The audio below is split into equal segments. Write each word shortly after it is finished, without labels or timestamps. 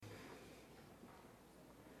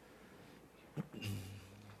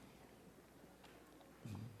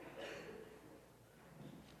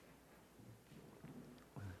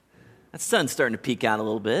Sun's starting to peek out a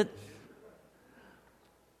little bit.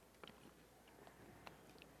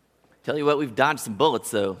 Tell you what, we've dodged some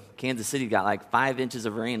bullets, though. Kansas City got like 5 inches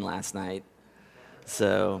of rain last night.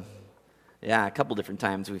 So, yeah, a couple different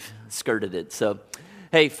times we've skirted it. So,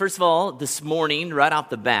 hey, first of all, this morning, right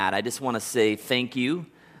off the bat, I just want to say thank you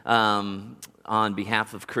on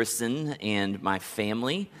behalf of Kristen and my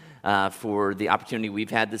family for the opportunity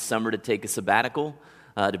we've had this summer to take a sabbatical,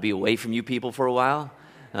 to be away from you people for a while.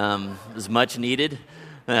 It was much needed.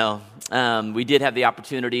 Well, we did have the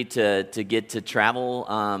opportunity to get to travel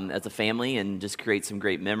as a family and just create some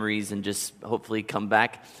great memories and just hopefully come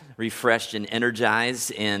back refreshed and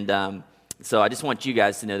energized. And so I just want you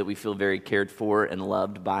guys to know that we feel very cared for and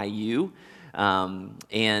loved by you.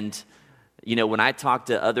 And, you know, when I talk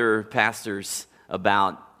to other pastors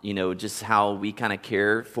about, you know, just how we kind of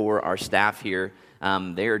care for our staff here,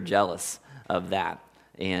 they are jealous of that.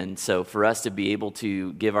 And so for us to be able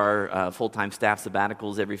to give our full-time staff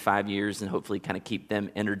sabbaticals every 5 years and hopefully kind of keep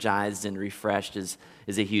them energized and refreshed is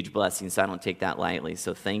a huge blessing. So I don't take that lightly.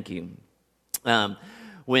 So thank you.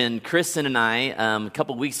 When Kristen and I, a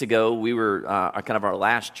couple weeks ago, we were kind of our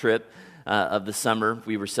last trip of the summer.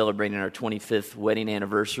 We were celebrating our 25th wedding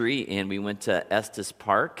anniversary, and we went to Estes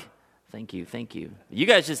Park. Thank you. You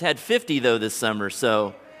guys just had 50, though, this summer,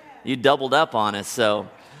 so you doubled up on us. So...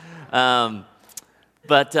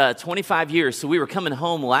 But 25 years, so we were coming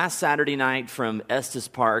home last Saturday night from Estes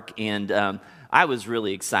Park, and I was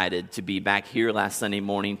really excited to be back here last Sunday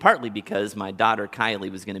morning, partly because my daughter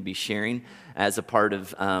Kylie was going to be sharing as a part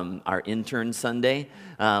of our intern Sunday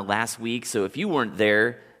last week. So if you weren't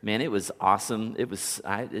there, man, it was awesome.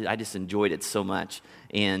 I just enjoyed it so much.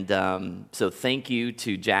 And so thank you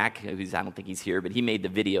to Jack, I don't think he's here, but he made the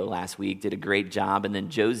video last week, did a great job. And then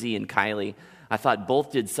Josie and Kylie, I thought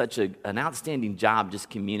both did such an outstanding job just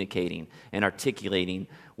communicating and articulating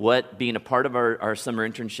what being a part of our summer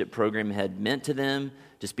internship program had meant to them,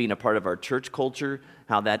 just being a part of our church culture,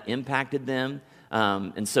 how that impacted them.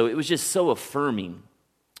 And so it was just so affirming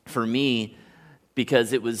for me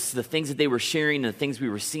because it was the things that they were sharing and the things we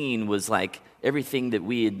were seeing was like everything that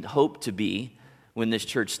we had hoped to be when this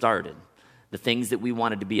church started, the things that we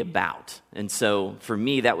wanted to be about. And so for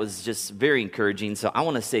me, that was just very encouraging. So I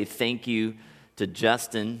want to say thank you to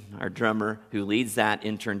Justin, our drummer, who leads that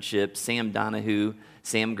internship, Sam Donahue,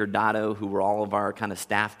 Sam Gerdado, who were all of our kind of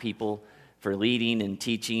staff people for leading and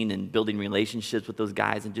teaching and building relationships with those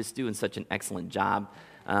guys and just doing such an excellent job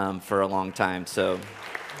for a long time. So,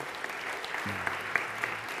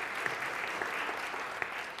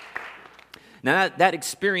 now that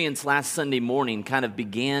experience last Sunday morning kind of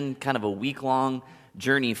began kind of a week-long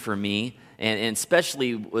journey for me, and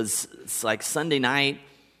especially was like Sunday night,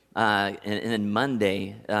 and then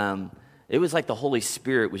Monday, it was like the Holy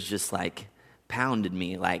Spirit was just like pounded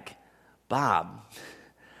me, like, Bob,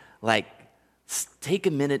 like, take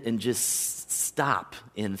a minute and just stop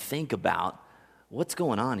and think about what's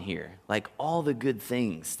going on here. Like all the good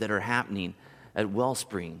things that are happening at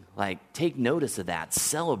Wellspring, like take notice of that,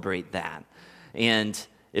 celebrate that. And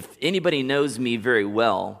if anybody knows me very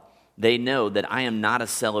well, they know that I am not a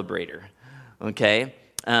celebrator, okay?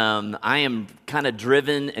 I am kind of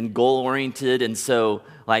driven and goal-oriented, and so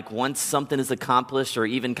like once something is accomplished or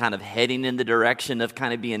even kind of heading in the direction of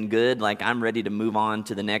kind of being good, like I'm ready to move on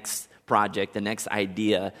to the next project, the next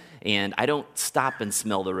idea, and I don't stop and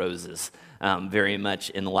smell the roses very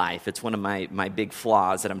much in life. It's one of my big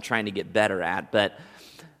flaws that I'm trying to get better at. But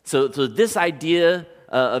so this idea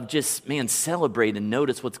of just, man, celebrate and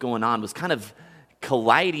notice what's going on was kind of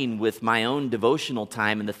colliding with my own devotional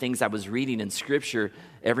time and the things I was reading in Scripture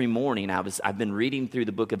every morning. I've been reading through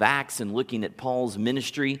the book of Acts and looking at Paul's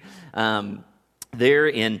ministry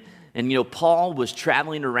there. And you know, Paul was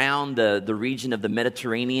traveling around the region of the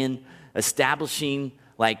Mediterranean, establishing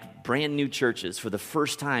like brand new churches. For the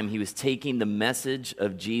first time, he was taking the message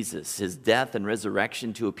of Jesus, his death and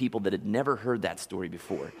resurrection, to a people that had never heard that story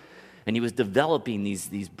before. And he was developing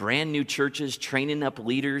these brand new churches, training up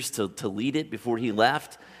leaders to lead it before he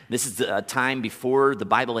left. This is a time before the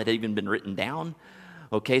Bible had even been written down.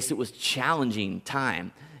 Okay, so it was a challenging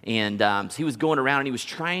time. And so he was going around and he was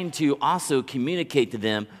trying to also communicate to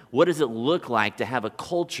them, what does it look like to have a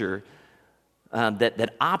culture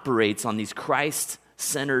that operates on these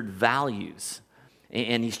Christ-centered values?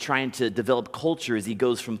 And he's trying to develop culture as he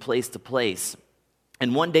goes from place to place.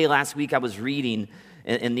 And one day last week I was reading,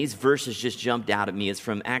 and these verses just jumped out at me. It's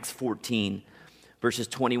from Acts 14, verses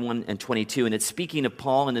 21 and 22. And it's speaking of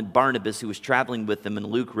Paul and then Barnabas, who was traveling with them. And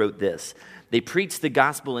Luke wrote this: they preached the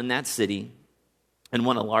gospel in that city and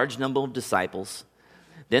won a large number of disciples.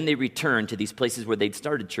 Then they returned to these places where they'd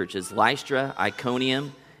started churches: Lystra,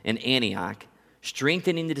 Iconium, in Antioch,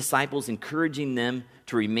 strengthening the disciples, encouraging them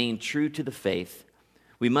to remain true to the faith.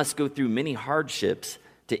 We must go through many hardships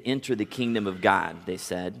to enter the kingdom of God, they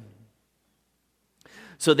said.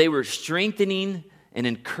 So they were strengthening and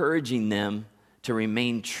encouraging them to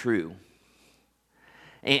remain true.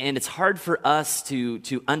 And it's hard for us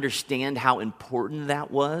to understand how important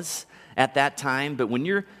that was at that time. But when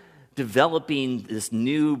you're developing this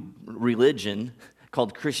new religion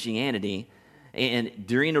called Christianity, and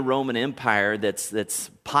during a Roman Empire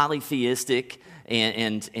that's polytheistic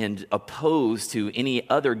and opposed to any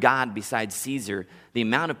other god besides Caesar, the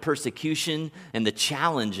amount of persecution and the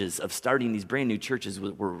challenges of starting these brand new churches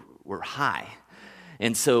were high.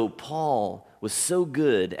 And so Paul was so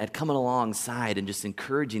good at coming alongside and just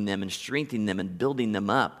encouraging them and strengthening them and building them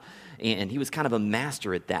up. And he was kind of a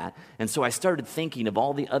master at that. And so I started thinking of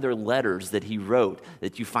all the other letters that he wrote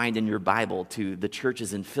that you find in your Bible to the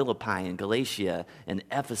churches in Philippi and Galatia and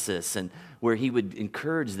Ephesus, and where he would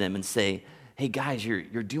encourage them and say, hey guys, you're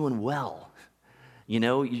doing well. You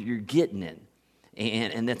know, you're getting it.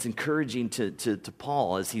 And that's encouraging to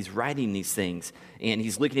Paul as he's writing these things. And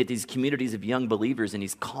he's looking at these communities of young believers, and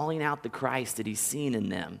he's calling out the Christ that he's seen in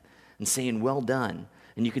them and saying, well done.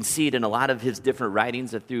 And you can see it in a lot of his different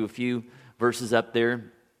writings. I threw a few verses up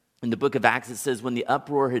there. In the book of Acts, it says, when the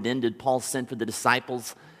uproar had ended, Paul sent for the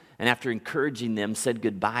disciples, and after encouraging them, said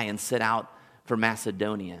goodbye and set out for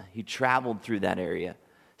Macedonia. He traveled through that area,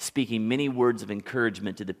 speaking many words of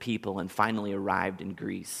encouragement to the people, and finally arrived in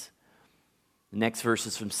Greece. The next verse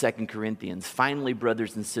is from 2 Corinthians. Finally,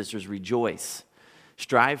 brothers and sisters, rejoice.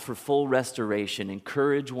 Strive for full restoration.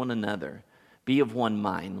 Encourage one another. Be of one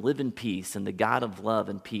mind. Live in peace, and the God of love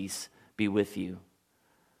and peace be with you.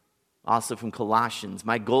 Also from Colossians,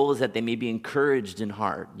 my goal is that they may be encouraged in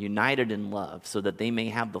heart, united in love, so that they may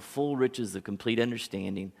have the full riches of complete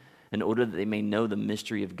understanding, in order that they may know the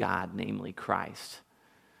mystery of God, namely Christ.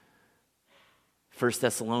 1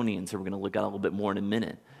 Thessalonians, who we're going to look at a little bit more in a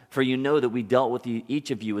minute. For you know that we dealt with you,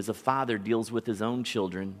 each of you as a father deals with his own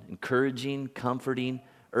children, encouraging, comforting,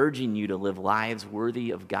 urging you to live lives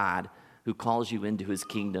worthy of God, who calls you into his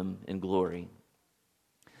kingdom and glory.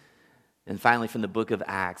 And finally, from the book of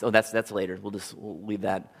Acts. Oh, that's later. We'll leave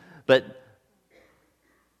that. But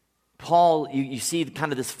Paul, you see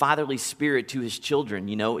kind of this fatherly spirit to his children.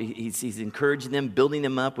 You know, he's encouraging them, building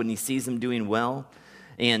them up when he sees them doing well.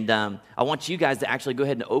 And I want you guys to actually go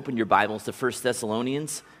ahead and open your Bibles to 1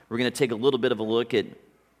 Thessalonians. We're going to take a little bit of a look at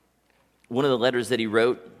one of the letters that he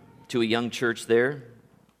wrote to a young church there.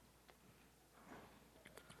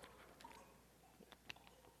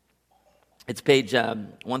 It's page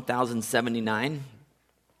 1079,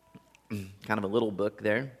 kind of a little book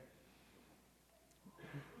there.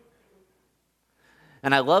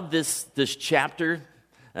 And I love this chapter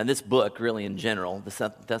and this book really in general.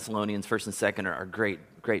 The Thessalonians 1st and 2nd are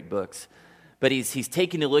great books. But he's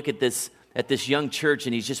taking a look at this young church,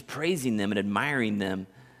 and he's just praising them and admiring them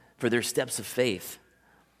for their steps of faith.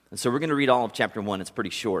 And so we're going to read all of chapter 1. It's pretty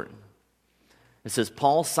short. It says,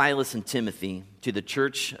 Paul, Silas, and Timothy, to the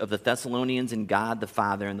church of the Thessalonians in God the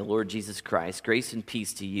Father and the Lord Jesus Christ, grace and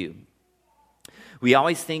peace to you. We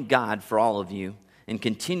always thank God for all of you and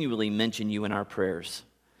continually mention you in our prayers.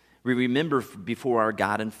 We remember before our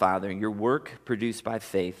God and Father your work produced by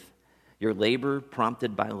faith, your labor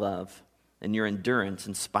prompted by love, and your endurance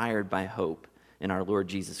inspired by hope in our Lord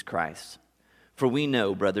Jesus Christ. For we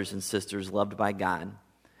know, brothers and sisters loved by God,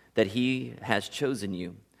 that he has chosen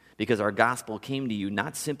you, because our gospel came to you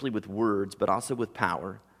not simply with words, but also with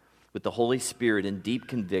power, with the Holy Spirit and deep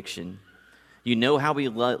conviction. You know how we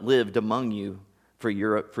lived among you for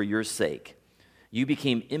your sake. You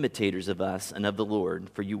became imitators of us and of the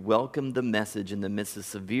Lord, for you welcomed the message in the midst of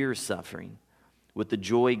severe suffering with the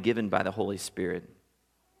joy given by the Holy Spirit.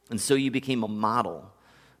 And so you became a model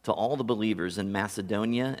to all the believers in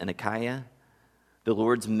Macedonia and Achaia. The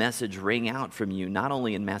Lord's message rang out from you, not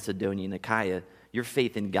only in Macedonia and Achaia. Your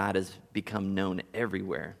faith in God has become known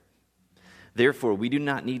everywhere. Therefore, we do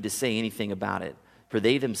not need to say anything about it, for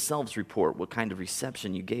they themselves report what kind of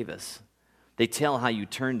reception you gave us. They tell how you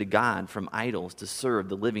turned to God from idols to serve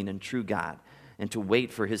the living and true God, and to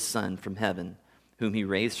wait for his Son from heaven, whom he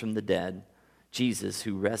raised from the dead, Jesus,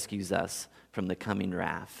 who rescues us from the coming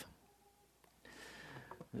wrath.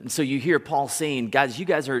 And so you hear Paul saying, guys,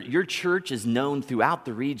 your church is known throughout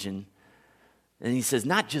the region. And he says,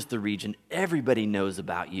 not just the region, everybody knows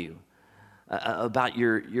about you, about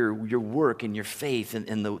your work and your faith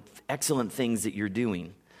and the excellent things that you're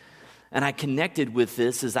doing. And I connected with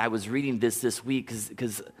this as I was reading this week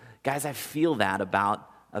because, guys, I feel that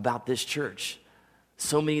about this church.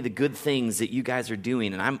 So many of the good things that you guys are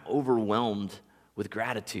doing, and I'm overwhelmed with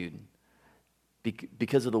gratitude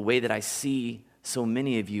because of the way that I see so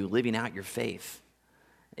many of you living out your faith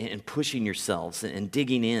and pushing yourselves and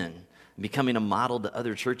digging in and becoming a model to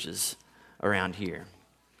other churches around here.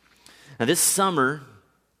 Now this summer,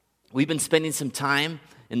 we've been spending some time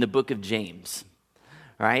in the book of James,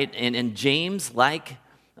 right? And James, like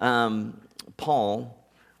Paul,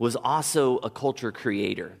 was also a culture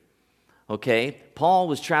creator, okay? Paul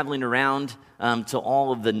was traveling around to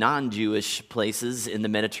all of the non-Jewish places in the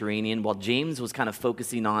Mediterranean, while James was kind of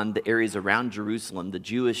focusing on the areas around Jerusalem, the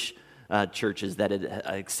Jewish churches that had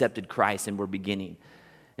accepted Christ and were beginning.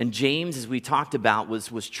 And James, as we talked about,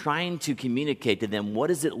 was trying to communicate to them, what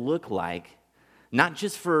does it look like, not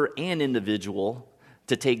just for an individual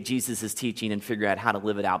to take Jesus' teaching and figure out how to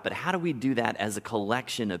live it out, but how do we do that as a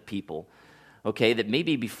collection of people, okay, that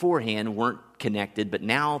maybe beforehand weren't connected, but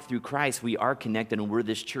now through Christ we are connected and we're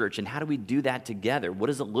this church. And how do we do that together? What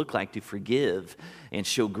does it look like to forgive and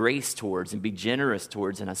show grace towards and be generous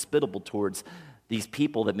towards and hospitable towards these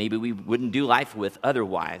people that maybe we wouldn't do life with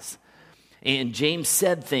otherwise? And James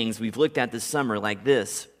said things we've looked at this summer like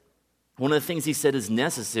this. One of the things he said is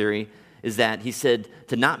necessary is that he said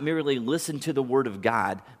to not merely listen to the word of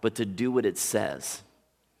God, but to do what it says.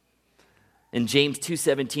 In James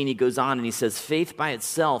 2:17, he goes on and he says, faith by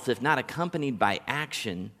itself, if not accompanied by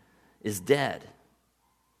action, is dead.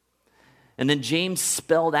 And then James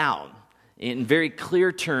spelled out in very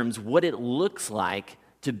clear terms what it looks like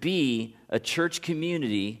to be a church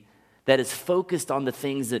community that is focused on the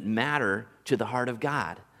things that matter to the heart of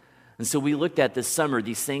God. And so we looked at this summer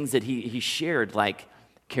these things that he shared, like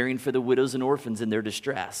caring for the widows and orphans in their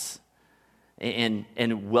distress, and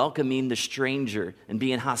welcoming the stranger and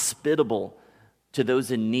being hospitable to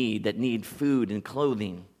those in need that need food and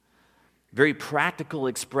clothing. Very practical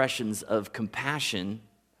expressions of compassion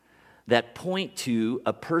that point to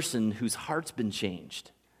a person whose heart's been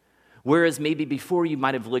changed. Whereas maybe before you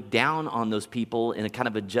might have looked down on those people in a kind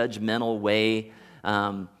of a judgmental way,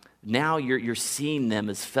 now you're seeing them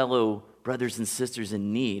as fellow brothers and sisters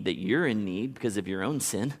in need, that you're in need because of your own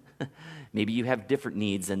sin. Maybe you have different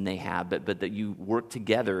needs than they have, but that you work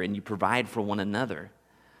together and you provide for one another.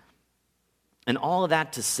 And all of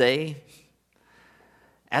that to say,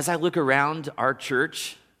 as I look around our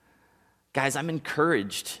church, guys, I'm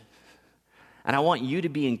encouraged. And I want you to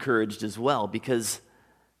be encouraged as well, because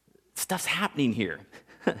stuff's happening here.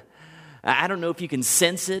 I don't know if you can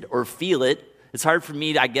sense it or feel it. It's hard for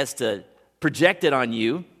me, I guess, to project it on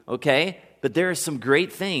you, okay? But there are some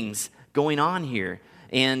great things going on here.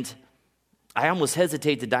 And I almost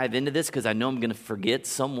hesitate to dive into this because I know I'm going to forget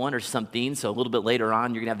someone or something. So a little bit later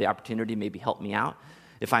on, you're going to have the opportunity to maybe help me out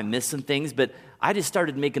if I miss some things. But I just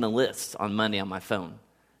started making a list on Monday on my phone.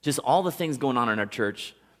 Just all the things going on in our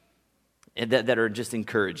church that are just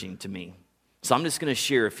encouraging to me. So I'm just going to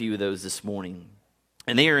share a few of those this morning.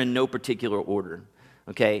 And they are in no particular order,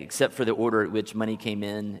 okay, except for the order at which money came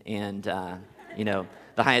in and,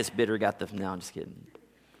 the highest bidder got the... No, I'm just kidding.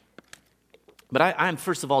 But I'm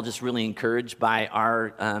first of all just really encouraged by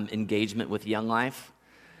our engagement with Young Life.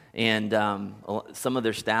 And some of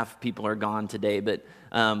their staff people are gone today, but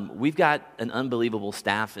we've got an unbelievable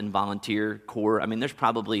staff and volunteer corps. I mean, there's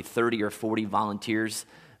probably 30 or 40 volunteers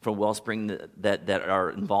from Wellspring that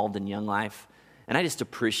are involved in Young Life. And I just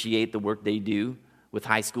appreciate the work they do with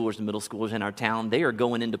high schoolers and middle schoolers in our town. They are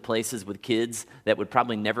going into places with kids that would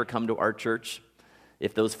probably never come to our church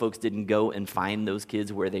if those folks didn't go and find those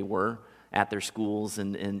kids where they were at their schools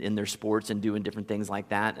and in their sports and doing different things like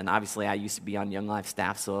that. And obviously I used to be on Young Life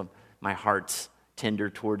staff, so my heart's tender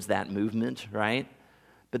towards that movement, right?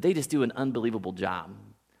 But they just do an unbelievable job.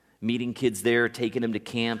 Meeting kids there, taking them to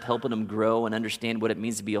camp, helping them grow and understand what it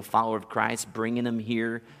means to be a follower of Christ, bringing them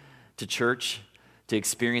here to church to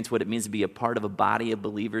experience what it means to be a part of a body of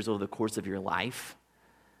believers over the course of your life.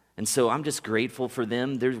 And so I'm just grateful for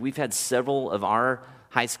them. We've had several of our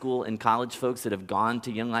high school and college folks that have gone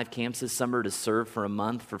to Young Life camps this summer to serve for a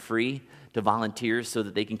month for free to volunteers so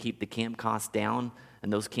that they can keep the camp costs down.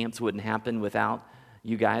 And those camps wouldn't happen without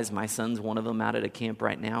you guys. My son's one of them out at a camp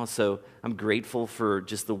right now. So I'm grateful for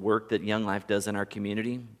just the work that Young Life does in our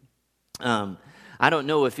community. I don't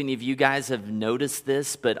know if any of you guys have noticed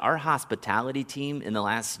this, but our hospitality team in the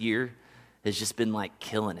last year has just been like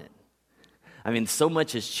killing it. I mean, so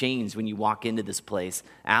much has changed when you walk into this place.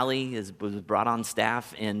 Allie was brought on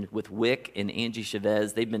staff, and with Wick and Angie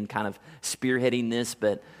Chavez, they've been kind of spearheading this.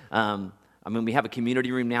 But, we have a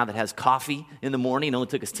community room now that has coffee in the morning. It only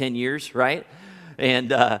took us 10 years, right?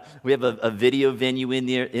 And we have a video venue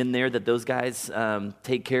in there that those guys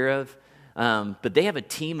take care of. But they have a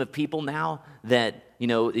team of people now that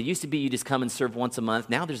it used to be you just come and serve once a month.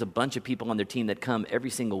 Now there's a bunch of people on their team that come every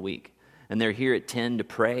single week. And they're here at 10 to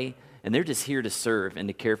pray. And they're just here to serve and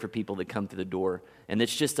to care for people that come through the door. And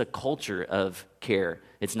it's just a culture of care.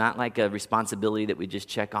 It's not like a responsibility that we just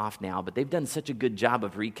check off now. But they've done such a good job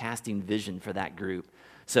of recasting vision for that group.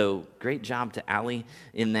 So great job to Allie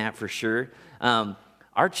in that for sure.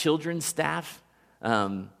 Our children's staff,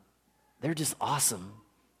 they're just awesome.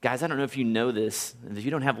 Guys, I don't know if you know this, if you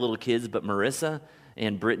don't have little kids, but Marissa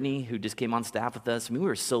and Brittany, who just came on staff with us, we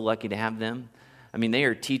were so lucky to have them. They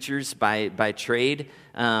are teachers by trade,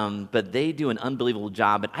 but they do an unbelievable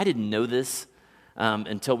job. And I didn't know this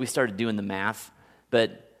until we started doing the math,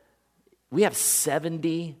 but we have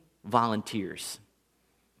 70 volunteers,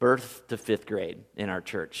 birth to fifth grade, in our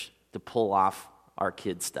church to pull off our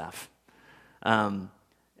kids' stuff. And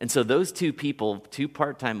so those two people, two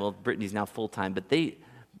part-time, well, Brittany's now full-time, but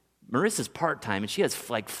Marissa's part-time, and she has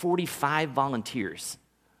like 45 volunteers.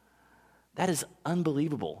 That is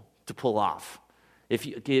unbelievable to pull off. If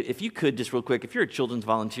you could, just real quick, if you're a children's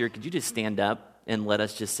volunteer, could you just stand up and let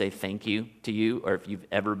us just say thank you to you, or if you've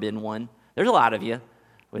ever been one? There's a lot of you.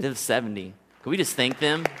 We have 70. Can we just thank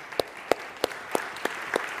them?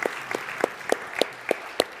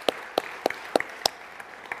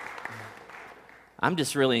 I'm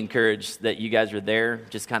just really encouraged that you guys are there,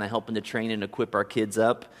 just kind of helping to train and equip our kids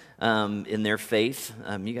up in their faith.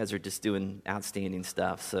 You guys are just doing outstanding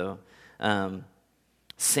stuff. So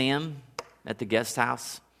Sam at the guest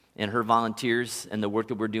house and her volunteers and the work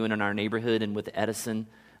that we're doing in our neighborhood and with Edison,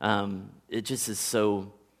 it just is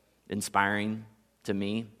so inspiring to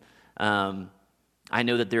me. I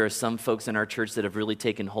know that there are some folks in our church that have really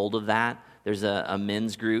taken hold of that. There's a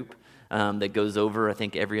men's group that goes over, I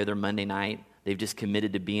think, every other Monday night. They've just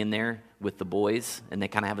committed to being there with the boys, and they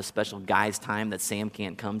kind of have a special guys' time that Sam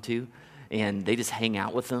can't come to, and they just hang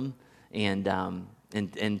out with them and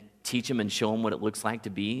teach them and show them what it looks like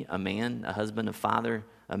to be a man, a husband, a father,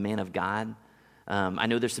 a man of God. I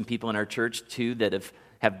know there's some people in our church, too, that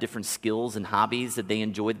have different skills and hobbies that they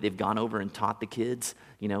enjoy that they've gone over and taught the kids,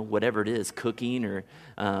 whatever it is, cooking or,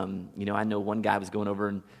 I know one guy was going over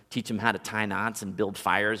and teach them how to tie knots and build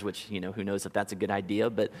fires, which, who knows if that's a good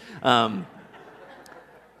idea,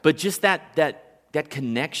 but just that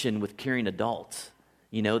connection with caring adults,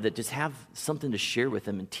 that just have something to share with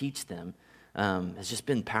them and teach them has just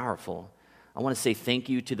been powerful. I want to say thank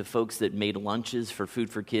you to the folks that made lunches for Food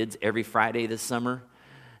for Kids every Friday this summer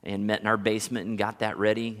and met in our basement and got that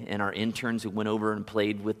ready, and our interns who went over and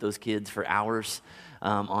played with those kids for hours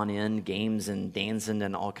on end, games and dancing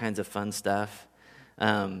and all kinds of fun stuff.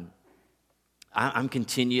 I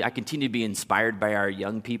continue to be inspired by our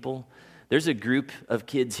young people. There's a group of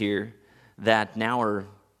kids here that now are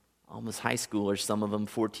almost high schoolers, some of them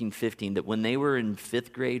 14, 15, that when they were in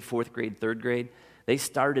 5th grade, 4th grade, 3rd grade, they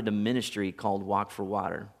started a ministry called Walk for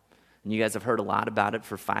Water. And you guys have heard a lot about it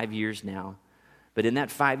for 5 years now. But in that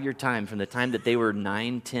 5-year time, from the time that they were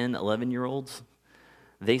 9, 10, 11-year-olds,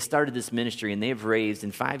 they started this ministry, and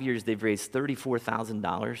in 5 years, they've raised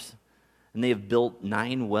 $34,000, and they have built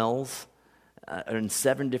 9 wells in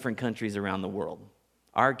 7 different countries around the world.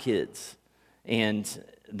 Our kids. And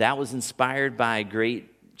that was inspired by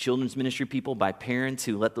great children's ministry people, by parents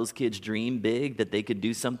who let those kids dream big, that they could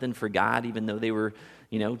do something for God, even though they were,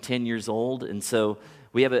 10 years old. And so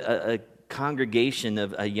we have a congregation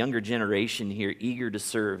of a younger generation here eager to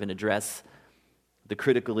serve and address the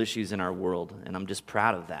critical issues in our world, and I'm just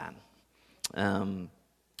proud of that.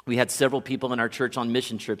 We had several people in our church on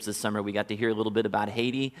mission trips this summer. We got to hear a little bit about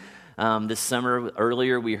Haiti. This summer,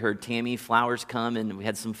 earlier, we heard Tammy Flowers come, and we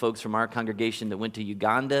had some folks from our congregation that went to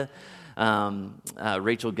Uganda.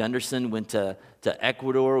 Rachel Gunderson went to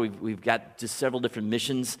Ecuador. We've got just several different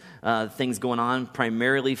missions things going on,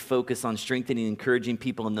 primarily focused on strengthening and encouraging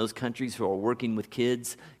people in those countries who are working with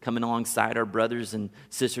kids, coming alongside our brothers and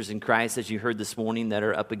sisters in Christ, as you heard this morning, that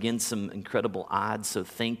are up against some incredible odds. So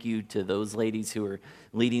thank you to those ladies who are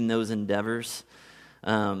leading those endeavors.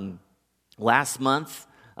 Last month,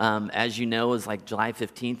 as you know, it was like July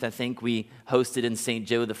 15th, I think, we hosted in St.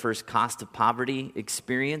 Joe the first Cost of Poverty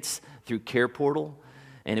experience through Care Portal.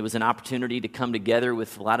 And it was an opportunity to come together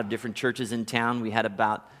with a lot of different churches in town. We had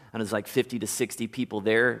about, it was like 50 to 60 people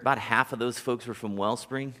there. About half of those folks were from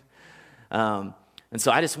Wellspring. And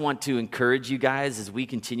so I just want to encourage you guys as we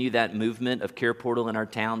continue that movement of Care Portal in our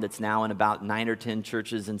town that's now in about 9 or 10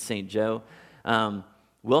 churches in St. Joe.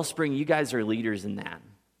 Wellspring, you guys are leaders in that.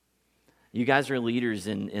 You guys are leaders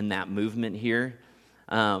in that movement here.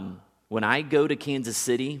 When I go to Kansas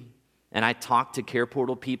City and I talk to Care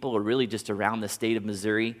Portal people, or really just around the state of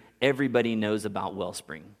Missouri, everybody knows about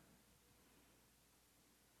Wellspring.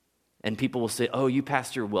 And people will say, oh, you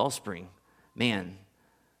pastor Wellspring. Man,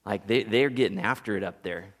 like they're getting after it up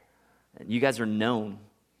there. You guys are known.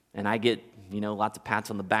 And I get, lots of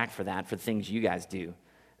pats on the back for that, for things you guys do.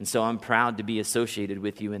 And so I'm proud to be associated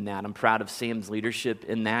with you in that. I'm proud of Sam's leadership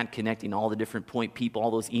in that, connecting all the different point people, all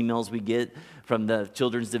those emails we get from the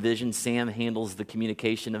children's division. Sam handles the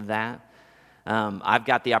communication of that. I've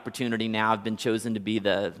got the opportunity now. I've been chosen to be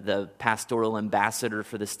the pastoral ambassador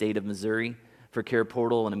for the state of Missouri for Care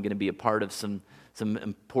Portal, and I'm going to be a part of some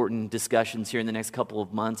important discussions here in the next couple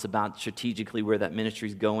of months about strategically where that ministry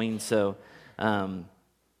is going. So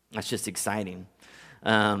that's just exciting.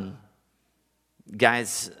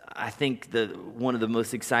 Guys, I think one of the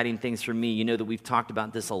most exciting things for me, that we've talked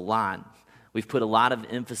about this a lot. We've put a lot of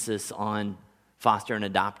emphasis on foster and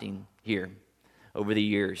adopting here over the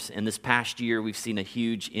years. And this past year, we've seen a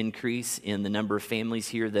huge increase in the number of families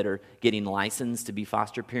here that are getting licensed to be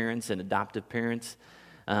foster parents and adoptive parents.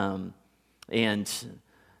 And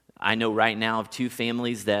I know right now of 2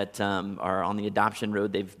 families that are on the adoption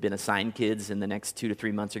road. They've been assigned kids. In the next 2 to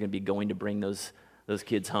 3 months, they're going to be going to bring those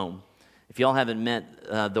kids home. If y'all haven't met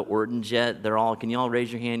the Ortons yet, can you all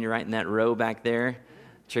raise your hand? You're right in that row back there.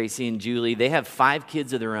 Tracy and Julie, they have 5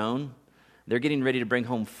 kids of their own. They're getting ready to bring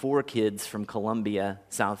home 4 kids from Colombia,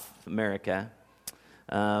 South America,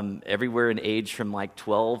 everywhere in age from like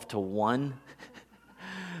 12 to 1.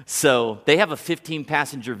 So they have a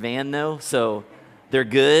 15-passenger van, though, so they're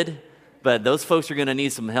good. But those folks are going to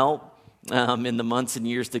need some help in the months and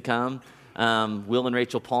years to come. Will and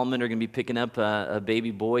Rachel Paulman are going to be picking up a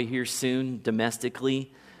baby boy here soon,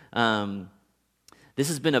 domestically. This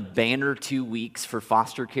has been a banner 2 weeks for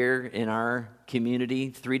foster care in our community.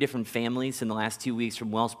 3 different families in the last 2 weeks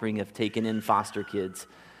from Wellspring have taken in foster kids.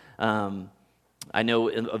 I know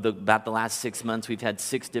about the last 6 months, we've had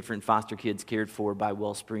 6 different foster kids cared for by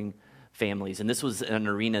Wellspring families. And this was an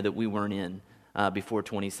arena that we weren't in before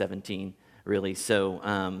 2017, really.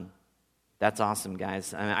 So that's awesome,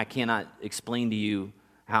 guys. I cannot explain to you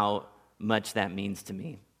how much that means to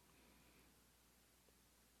me.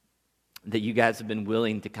 That you guys have been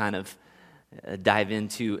willing to kind of dive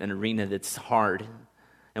into an arena that's hard.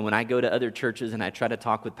 And when I go to other churches and I try to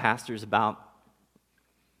talk with pastors about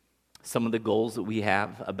some of the goals that we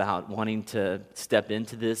have about wanting to step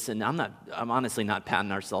into this, and I'm honestly not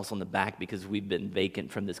patting ourselves on the back because we've been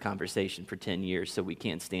vacant from this conversation for 10 years, so we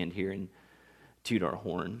can't stand here and toot our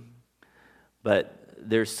horn. But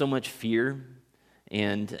there's so much fear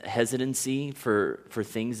and hesitancy for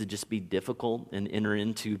things to just be difficult and enter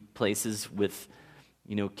into places with,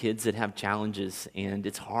 kids that have challenges, and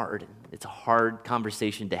it's hard. It's a hard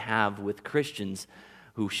conversation to have with Christians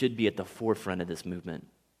who should be at the forefront of this movement.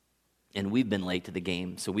 And we've been late to the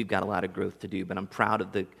game, so we've got a lot of growth to do, but I'm proud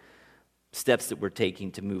of the steps that we're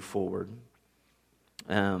taking to move forward.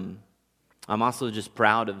 I'm also just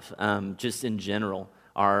proud of, just in general,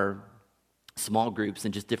 our small groups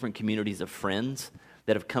and just different communities of friends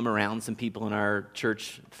that have come around, some people in our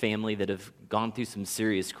church family that have gone through some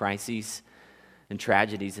serious crises and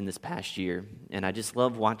tragedies in this past year. And I just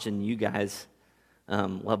love watching you guys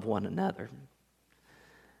love one another.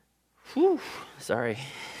 Whew, sorry.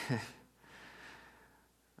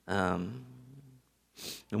 And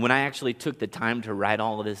when I actually took the time to write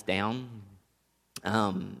all of this down,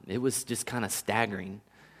 it was just kind of staggering.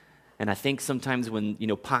 And I think sometimes when,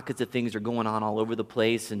 pockets of things are going on all over the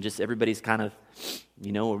place and just everybody's kind of,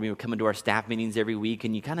 we're coming to our staff meetings every week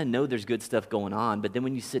and you kind of know there's good stuff going on. But then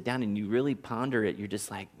when you sit down and you really ponder it, you're just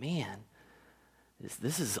like, man,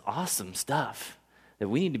 this is awesome stuff that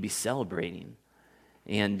we need to be celebrating.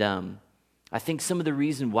 And I think some of the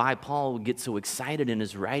reason why Paul would get so excited in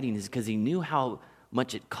his writing is because he knew how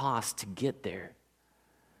much it cost to get there.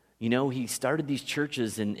 He started these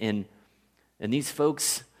churches and these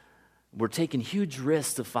folks were taking huge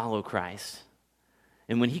risks to follow Christ.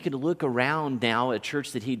 And when he could look around now at a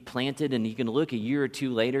church that he'd planted and he can look a year or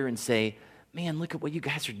 2 later and say, man, look at what you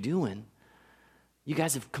guys are doing. You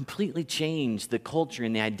guys have completely changed the culture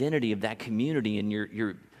and the identity of that community, and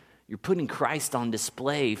you're putting Christ on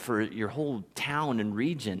display for your whole town and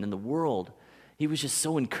region and the world. He was just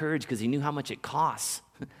so encouraged because he knew how much it costs.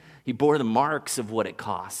 He bore the marks of what it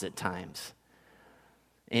costs at times.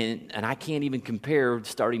 And I can't even compare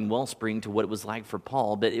starting Wellspring to what it was like for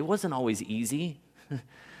Paul, but it wasn't always easy.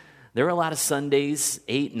 There were a lot of Sundays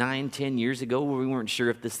 8, 9, 10 years ago where we weren't sure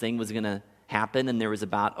if this thing was going to happen, and there was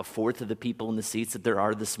about a fourth of the people in the seats that there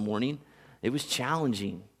are this morning. It was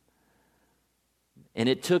challenging. And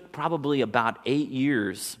it took probably about 8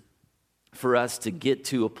 years for us to get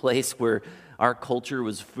to a place where our culture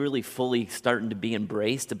was really fully starting to be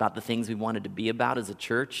embraced about the things we wanted to be about as a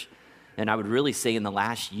church. And I would really say in the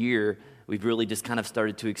last year, we've really just kind of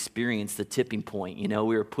started to experience the tipping point. You know,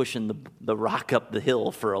 we were pushing the rock up the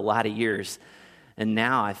hill for a lot of years. And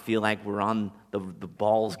now I feel like we're on the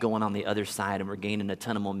ball's going on the other side, and we're gaining a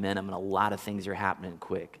ton of momentum, and a lot of things are happening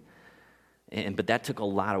quick. But that took a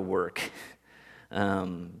lot of work.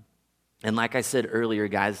 And like I said earlier,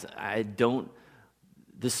 guys,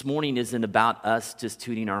 this morning isn't about us just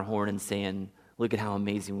tooting our horn and saying, look at how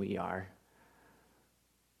amazing we are.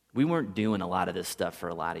 We weren't doing a lot of this stuff for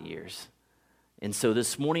a lot of years. And so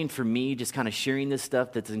this morning for me, just kind of sharing this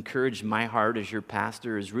stuff that's encouraged my heart as your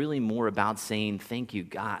pastor is really more about saying, thank you,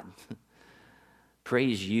 God.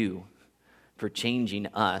 Praise you for changing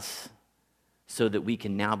us so that we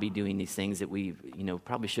can now be doing these things that we,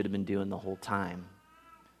 probably should have been doing the whole time.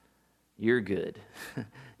 You're good.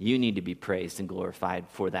 You need to be praised and glorified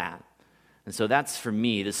for that. And so that's, for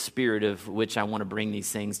me, the spirit of which I want to bring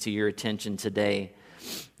these things to your attention today.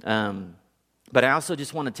 But I also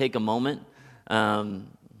just want to take a moment,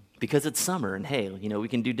 because it's summer, and hey, we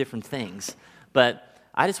can do different things. But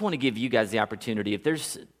I just want to give you guys the opportunity. If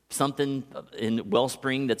there's something in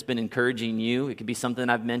Wellspring that's been encouraging you, it could be something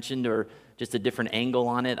I've mentioned or just a different angle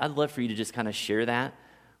on it. I'd love for you to just kind of share that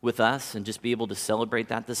with us and just be able to celebrate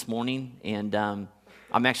that this morning. And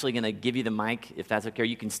I'm actually going to give you the mic, if that's okay.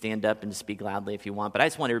 You can stand up and speak loudly if you want. But I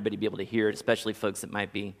just want everybody to be able to hear it, especially folks that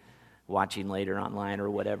might be watching later online or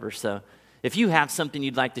whatever. So if you have something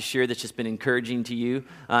you'd like to share that's just been encouraging to you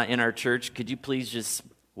in our church, could you please just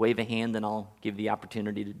wave a hand and I'll give the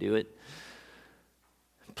opportunity to do it.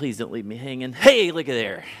 Please don't leave me hanging. Hey, look at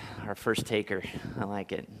there. Our first taker. I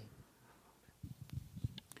like it.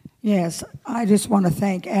 Yes, I just want to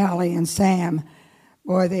thank Allie and Sam.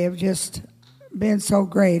 Boy, they have just been so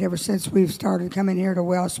great ever since we've started coming here to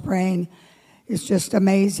Wellspring. It's just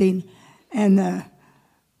amazing. And the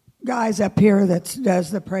guys up here that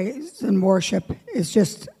does the praise and worship is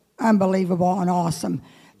just unbelievable and awesome.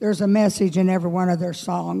 There's a message in every one of their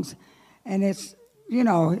songs. And it's,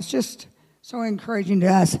 it's just so encouraging to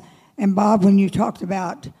us. And Bob, when you talked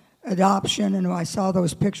about adoption, and I saw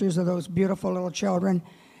those pictures of those beautiful little children,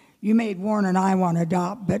 you made Warren and I want to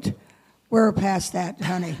adopt, but we're past that,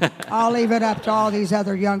 honey. I'll leave it up to all these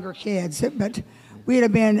other younger kids. But we'd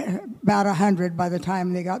have been about 100 by the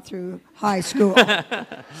time they got through high school.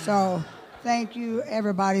 So thank you,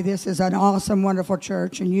 everybody. This is an awesome, wonderful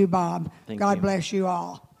church. And you, Bob, God bless you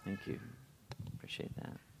all. Thank you. Appreciate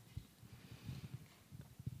that.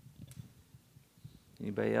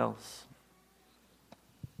 Anybody else?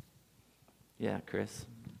 Yeah, Chris.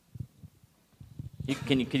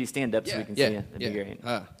 Could you stand up so we can see you? That'd be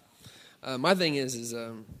great. My thing is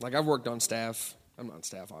like I've worked on staff. I'm not on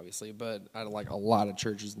staff, obviously, but I had like a lot of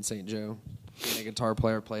churches in St. Joe. Being a guitar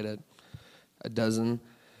player, played at a dozen.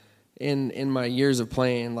 In my years of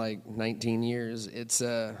playing, like 19 years, it's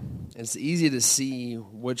easy to see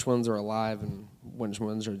which ones are alive and which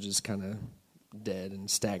ones are just kind of dead and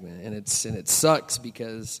stagnant. And it sucks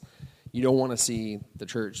because you don't want to see the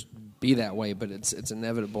church be that way, but it's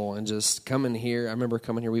inevitable. And just coming here, I remember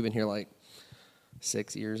coming here. We've been here like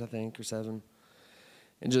 6 years, I think, or 7.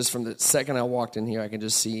 And just from the second I walked in here, I could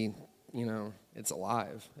just see, it's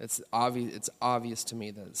alive. It's obvious to me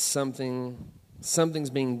that something's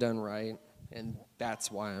being done right, and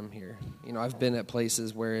that's why I'm here. I've been at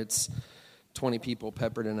places where it's 20 people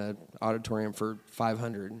peppered in an auditorium for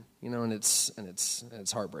 500, and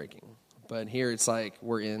it's heartbreaking. But here it's like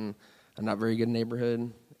we're in a not very good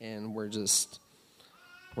neighborhood, and we're just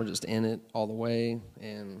in it all the way,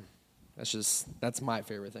 and that's my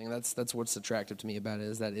favorite thing. That's what's attractive to me about it,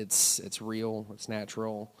 is that it's real, it's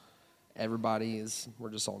natural. We're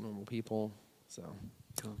just all normal people. So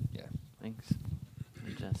cool. Yeah. Thanks.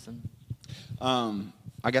 And Justin?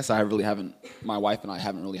 I guess my wife and I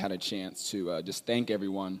haven't really had a chance to just thank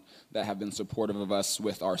everyone that have been supportive of us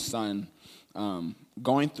with our son.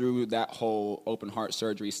 Going through that whole open heart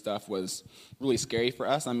surgery stuff was really scary for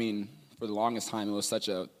us. I mean, for the longest time, it was such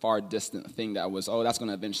a far distant thing that was, that's going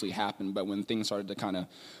to eventually happen. But when things started to kind of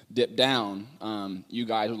dip down, you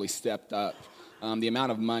guys really stepped up. The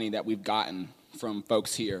amount of money that we've gotten from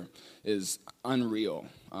folks here is unreal.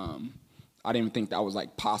 I didn't even think that was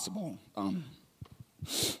possible.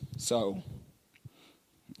 So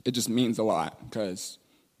it just means a lot, because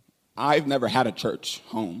I've never had a church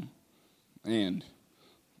home, and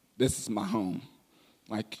this is my home.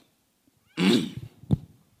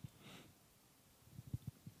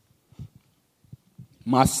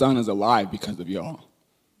 My son is alive because of y'all.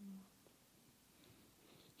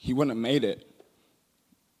 He wouldn't have made it.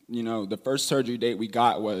 The first surgery date we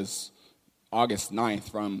got was August 9th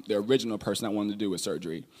from the original person that wanted to do a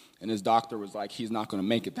surgery. And his doctor was like, he's not going to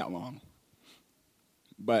make it that long.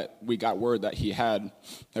 But we got word that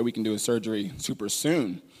that we can do a surgery super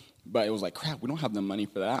soon. But it was like, crap, we don't have the money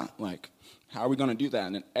for that. Like, how are we going to do that?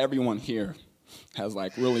 And then everyone here has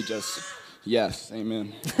like really just, yes,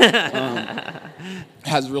 amen,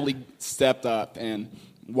 has really stepped up and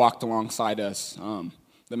walked alongside us.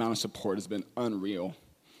 The amount of support has been unreal.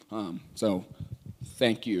 So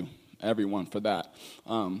thank you, everyone, for that.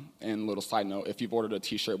 And a little side note, if you've ordered a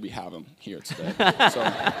T-shirt, we have them here today.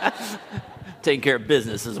 So, Taking care of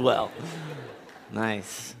business as well.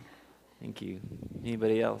 Nice. Thank you.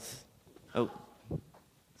 Anybody else? Oh.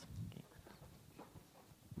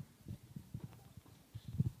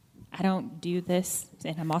 I don't do this,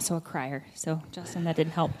 and I'm also a crier, so Justin, that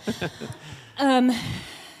didn't help.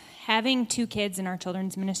 Having 2 kids in our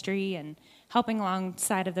children's ministry and helping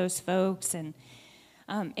alongside of those folks, and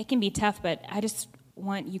it can be tough, but I just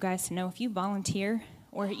want you guys to know, if you volunteer,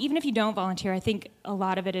 or even if you don't volunteer, I think a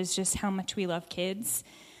lot of it is just how much we love kids,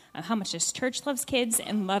 how much this church loves kids,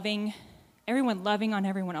 and everyone loving on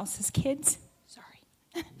everyone else's kids,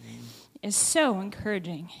 is so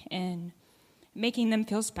encouraging, and making them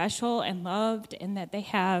feel special and loved, and that they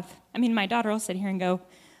have, my daughter will sit here and go,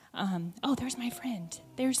 oh, there's my friend.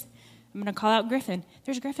 I'm going to call out Griffin.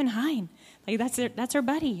 There's Griffin Hine. Like, that's her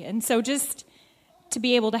buddy. And so just to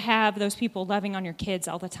be able to have those people loving on your kids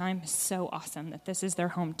all the time is so awesome, that this is their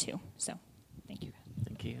home too. So, thank you.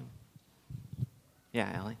 Thank you. Yeah,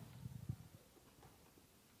 Allie?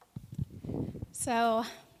 So,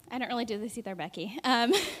 I don't really do this either, Becky.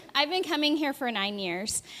 I've been coming here for 9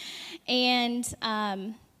 years, and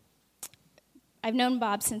I've known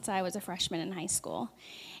Bob since I was a freshman in high school,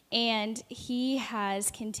 and he has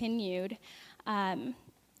continued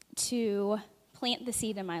to plant the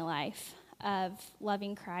seed in my life of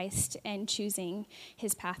loving Christ and choosing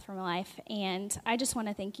his path for my life, and I just want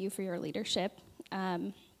to thank you for your leadership.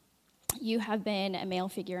 You have been a male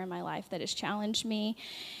figure in my life that has challenged me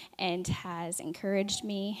and has encouraged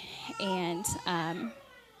me, and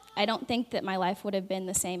I don't think that my life would have been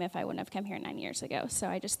the same if I wouldn't have come here 9 years ago. So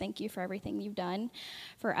I just thank you for everything you've done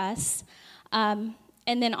for us. And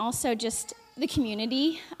then also just the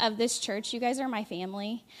community of this church. You guys are my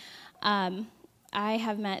family. I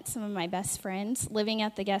have met some of my best friends. Living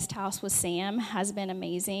at the guest house with Sam has been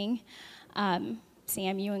amazing.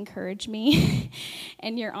 Sam, you encourage me,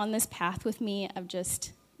 and you're on this path with me of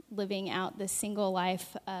just living out this single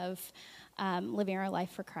life of living our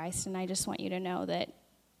life for Christ, and I just want you to know that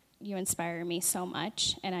you inspire me so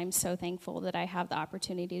much, and I'm so thankful that I have the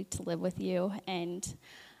opportunity to live with you, and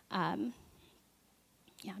I'm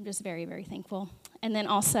just very, very thankful. And then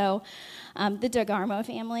also, the DeGarmo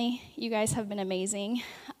family, you guys have been amazing,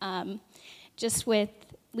 just with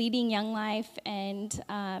leading Young Life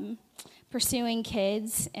and pursuing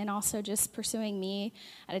kids, and also just pursuing me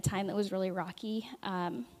at a time that was really rocky.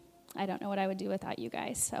 I don't know what I would do without you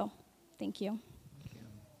guys, so thank you.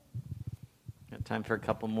 Got time for a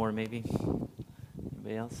couple more, maybe?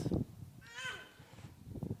 Anybody else?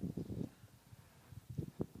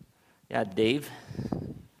 Yeah, Dave?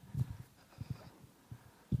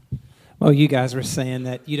 Well, you guys were saying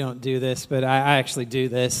that you don't do this, but I actually do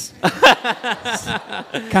this.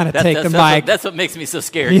 Kind of take the mic. That's what makes me so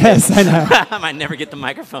scared. Yes, I know. I might never get the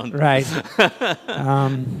microphone. Right.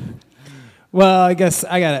 Well, I guess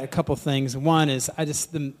I got a couple things. One is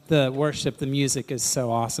the worship, the music is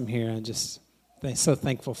so awesome here. I'm just so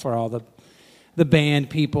thankful for all the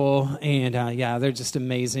band people, and they're just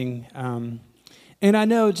amazing. And I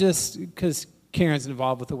know just because Karen's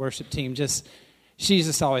involved with the worship team, she's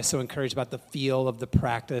just always so encouraged about the feel of the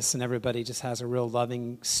practice, and everybody just has a real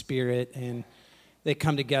loving spirit, and they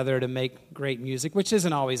come together to make great music, which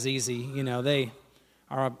isn't always easy. You know, they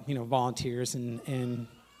are, volunteers, and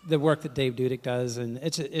the work that Dave Dudek does, and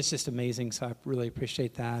it's just amazing, so I really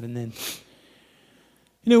appreciate that. And then,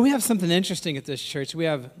 we have something interesting at this church. We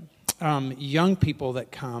have young people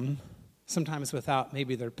that come, sometimes without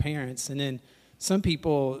maybe their parents, and then some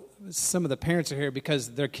of the parents are here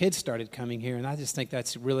because their kids started coming here, and I just think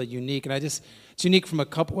that's really unique. And it's unique from a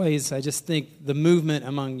couple ways. I just think the movement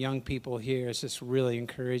among young people here is just really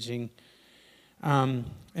encouraging. And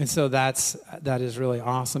so that is really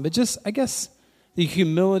awesome. But just, I guess, the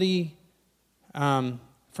humility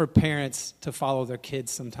for parents to follow their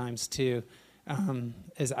kids sometimes too,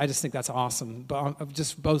 I just think that's awesome. But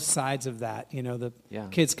just both sides of that, the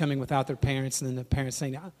kids coming without their parents, and then the parents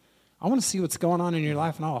saying, I want to see what's going on in your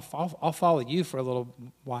life, and I'll follow you for a little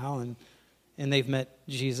while, and they've met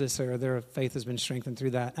Jesus, or their faith has been strengthened through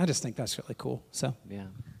that. I just think that's really cool. So yeah,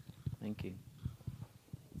 thank you.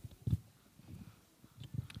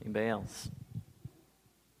 Anybody else?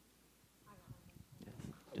 Yes.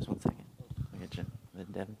 Just one second. I get you.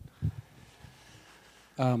 Devin.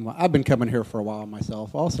 I've been coming here for a while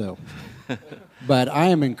myself also. But I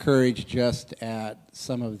am encouraged just at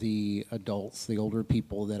some of the adults, the older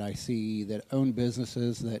people that I see that own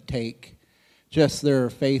businesses, that take just their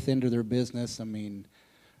faith into their business. I mean,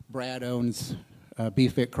 Brad owns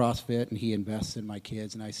BFit CrossFit, and he invests in my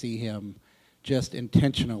kids, and I see him just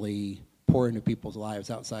intentionally pour into people's lives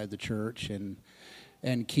outside the church. And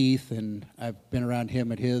Keith, and I've been around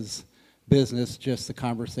him at his business, just the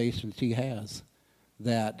conversations he has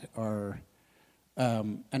that are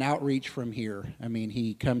an outreach from here. I mean,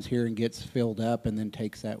 he comes here and gets filled up and then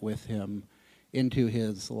takes that with him into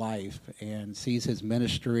his life and sees his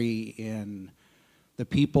ministry in the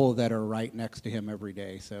people that are right next to him every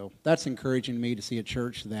day. So that's encouraging me to see a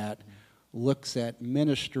church that looks at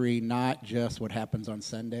ministry, not just what happens on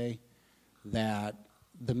Sunday, that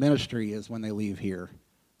the ministry is when they leave here.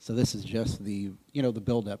 So this is just the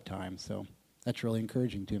build-up time. So that's really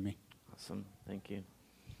encouraging to me. Awesome. Thank you.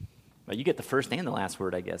 Well, you get the first and the last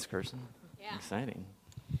word, I guess, Kirsten. Yeah. Exciting.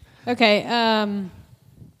 Okay. I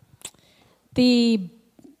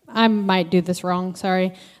might do this wrong,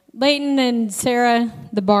 sorry. Leighton and Sarah,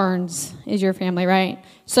 the Barnes is your family, right?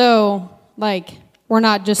 So, we're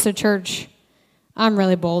not just a church. I'm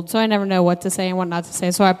really bold, so I never know what to say and what not to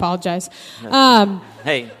say, so I apologize.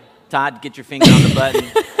 Hey, Todd, get your finger on the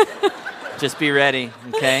button. Just be ready,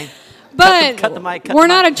 okay? But cut the mic. We're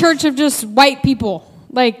not a church of just white people.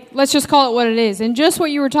 Let's just call it what it is. And just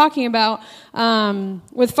what you were talking about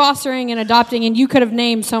with fostering and adopting, and you could have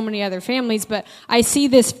named so many other families, but I see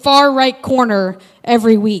this far right corner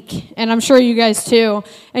every week, and I'm sure you guys too,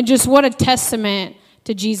 and just what a testament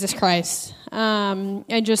to Jesus Christ,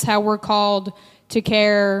 and just how we're called to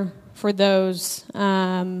care for those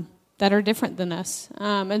that are different than us.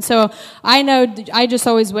 And so I know I just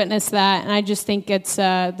always witness that, and I just think it's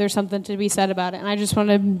there's something to be said about it. And I just want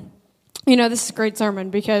to, this is a great sermon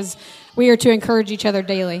because we are to encourage each other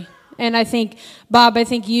daily. And I think, Bob,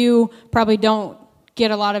 you probably don't get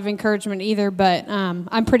a lot of encouragement either, but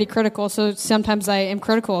I'm pretty critical, so sometimes I am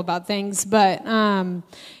critical about things. But,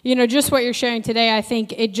 just what you're sharing today, I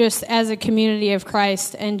think it just, as a community of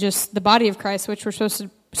Christ and just the body of Christ, which we're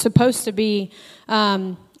supposed to be,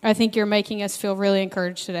 I think you're making us feel really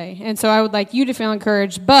encouraged today. And so I would like you to feel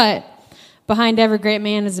encouraged, but behind every great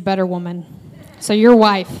man is a better woman. So your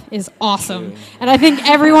wife is awesome. And I think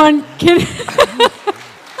everyone can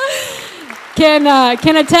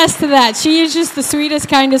can attest to that. She is just the sweetest,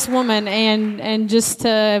 kindest woman, and just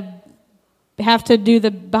to have to do the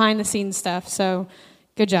behind-the-scenes stuff. So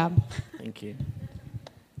good job. Thank you.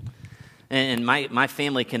 And my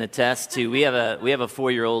family can attest to, we have a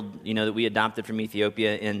 4-year-old, that we adopted from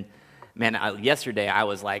Ethiopia, and man, yesterday I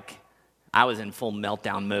was in full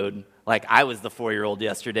meltdown mode. I was the 4-year-old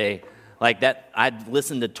yesterday. I'd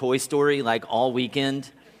listened to Toy Story all weekend,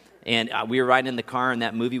 and we were riding in the car, and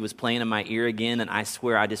that movie was playing in my ear again, and I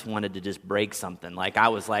swear I just wanted to just break something. I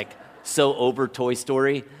was so over Toy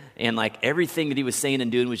Story. And everything that he was saying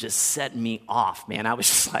and doing was just setting me off, man. I was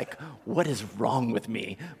just what is wrong with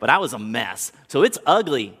me? But I was a mess. So it's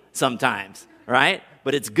ugly sometimes, right?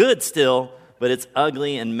 But it's good still, but it's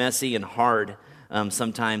ugly and messy and hard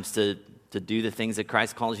sometimes to do the things that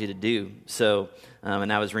Christ calls you to do. So,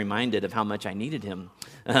 and I was reminded of how much I needed him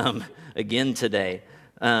again today.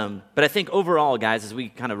 But I think overall, guys, as we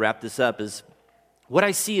kind of wrap this up, is what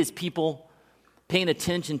I see is people paying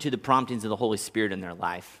attention to the promptings of the Holy Spirit in their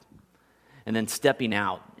life, and then stepping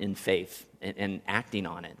out in faith and acting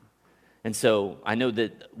on it. And so I know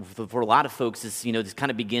that for a lot of folks, this kind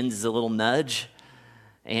of begins as a little nudge,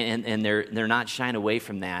 and they're not shying away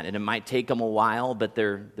from that. And it might take them a while, but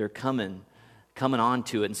they're coming on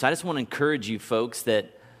to it. And so I just want to encourage you folks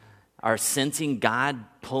that are sensing God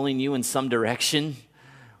pulling you in some direction,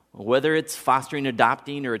 whether it's fostering,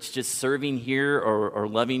 adopting, or it's just serving here, or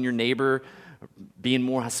loving your neighbor, being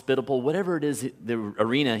more hospitable, whatever it is, the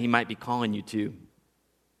arena he might be calling you to.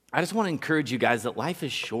 I just want to encourage you guys that life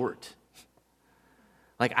is short.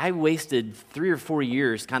 I wasted 3 or 4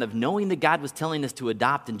 years kind of knowing that God was telling us to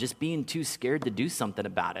adopt and just being too scared to do something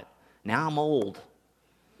about it. Now I'm old.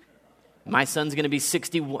 My son's going to be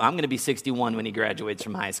 60. I'm going to be 61 when he graduates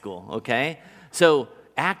from high school, okay? So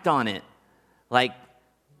act on it.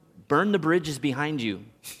 Burn the bridges behind you.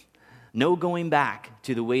 No going back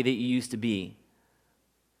to the way that you used to be.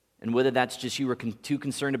 And whether that's just you were too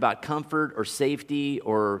concerned about comfort or safety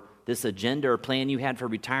or this agenda or plan you had for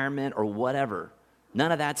retirement or whatever,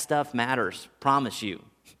 none of that stuff matters, promise you,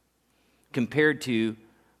 compared to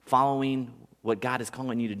following what God is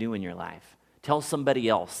calling you to do in your life. Tell somebody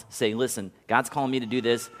else. Say, listen, God's calling me to do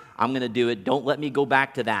this. I'm going to do it. Don't let me go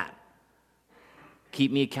back to that.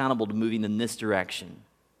 Keep me accountable to moving in this direction.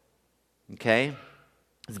 Okay?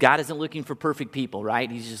 Because God isn't looking for perfect people, right?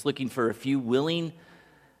 He's just looking for a few willing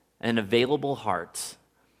and available hearts.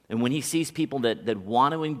 And when he sees people that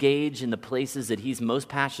want to engage in the places that he's most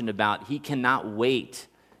passionate about, he cannot wait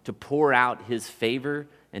to pour out his favor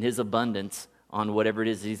and his abundance on whatever it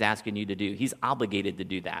is he's asking you to do. He's obligated to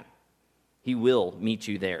do that. He will meet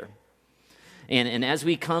you there. And as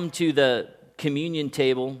we come to the communion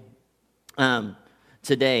table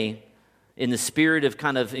today, in the spirit of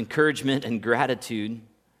kind of encouragement and gratitude,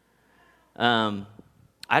 I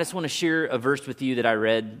just want to share a verse with you that I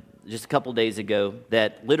read just a couple days ago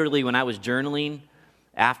that literally when I was journaling,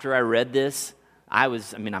 after I read this, I'm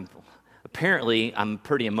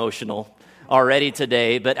pretty emotional already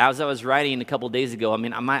today, but as I was writing a couple days ago,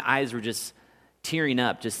 my eyes were just tearing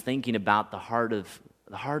up just thinking about the heart of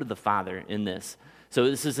the Father in this. So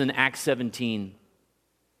this is in Acts 17.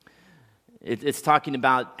 It's talking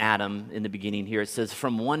about Adam in the beginning here. It says,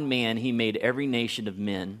 from one man he made every nation of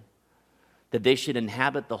men, that they should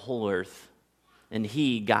inhabit the whole earth. And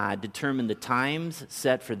he, God, determined the times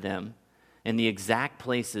set for them and the exact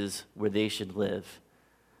places where they should live.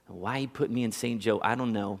 Why he put me in St. Joe, I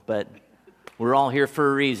don't know, but we're all here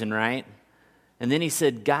for a reason, right? And then he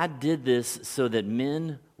said, God did this so that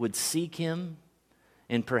men would seek him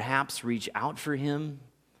and perhaps reach out for him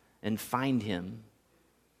and find him,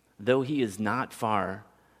 though he is not far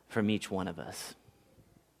from each one of us.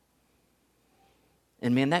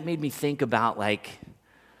 And man, that made me think about, like,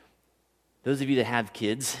 those of you that have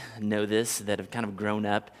kids know this, that have kind of grown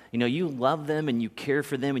up. You know, you love them and you care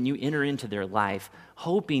for them and you enter into their life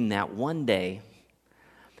hoping that one day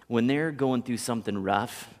when they're going through something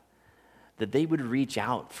rough, that they would reach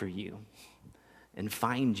out for you and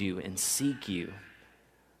find you and seek you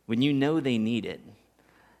when you know they need it.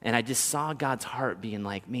 And I just saw God's heart being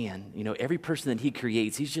like, man, you know, every person that he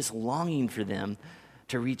creates, he's just longing for them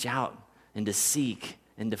to reach out and to seek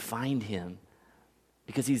and to find him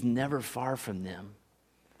because he's never far from them.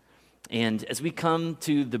 And as we come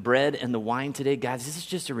to the bread and the wine today, guys, this is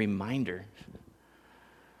just a reminder.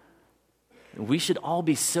 We should all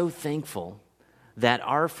be so thankful that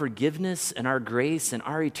our forgiveness and our grace and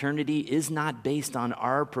our eternity is not based on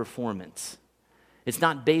our performance. It's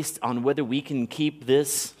not based on whether we can keep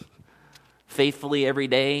this faithfully every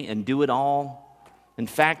day and do it all. In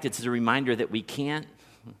fact, it's a reminder that we can't,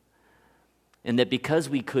 and that because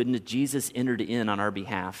we couldn't, Jesus entered in on our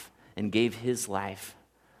behalf and gave his life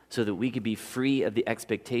so that we could be free of the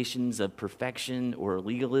expectations of perfection or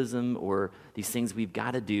legalism or these things we've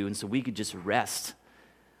got to do, and so we could just rest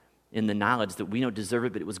in the knowledge that we don't deserve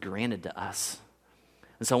it, but it was granted to us.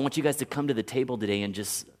 And so I want you guys to come to the table today in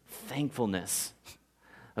just thankfulness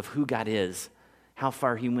of who God is, how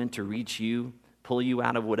far he went to reach you, pull you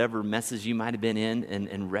out of whatever messes you might have been in,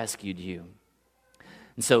 and rescued you.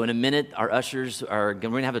 And so in a minute, our ushers we're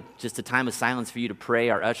going to have just a time of silence for you to pray.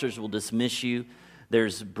 Our ushers will dismiss you.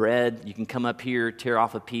 There's bread. You can come up here, tear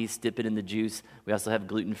off a piece, dip it in the juice. We also have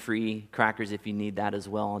gluten-free crackers if you need that as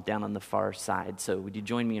well, down on the far side. So would you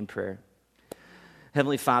join me in prayer?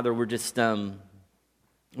 Heavenly Father, we're just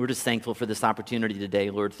thankful for this opportunity today.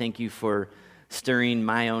 Lord, thank you for stirring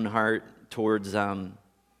my own heart towards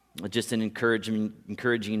just an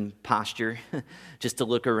encouraging posture, just to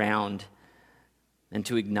look around and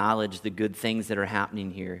to acknowledge the good things that are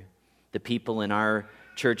happening here. The people in our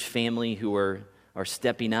church family who are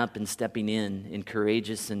stepping up and stepping in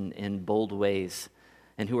courageous and bold ways,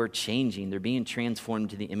 and who are changing. They're being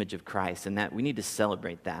transformed to the image of Christ, and that we need to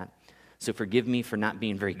celebrate that. So forgive me for not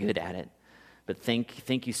being very good at it. But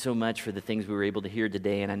thank you so much for the things we were able to hear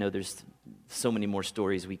today, and I know there's so many more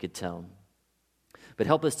stories we could tell. But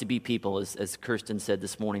help us to be people, as Kirsten said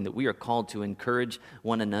this morning, that we are called to encourage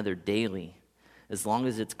one another daily, as long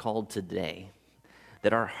as it's called today,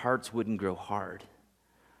 that our hearts wouldn't grow hard.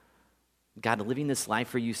 God, living this life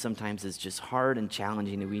for you sometimes is just hard and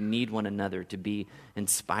challenging, and we need one another to be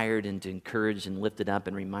inspired and to encourage and lifted up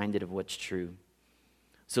and reminded of what's true.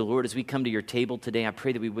 So, Lord, as we come to your table today, I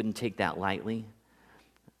pray that we wouldn't take that lightly.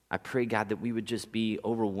 I pray, God, that we would just be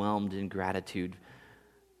overwhelmed in gratitude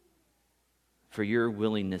for your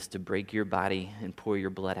willingness to break your body and pour your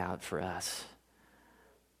blood out for us.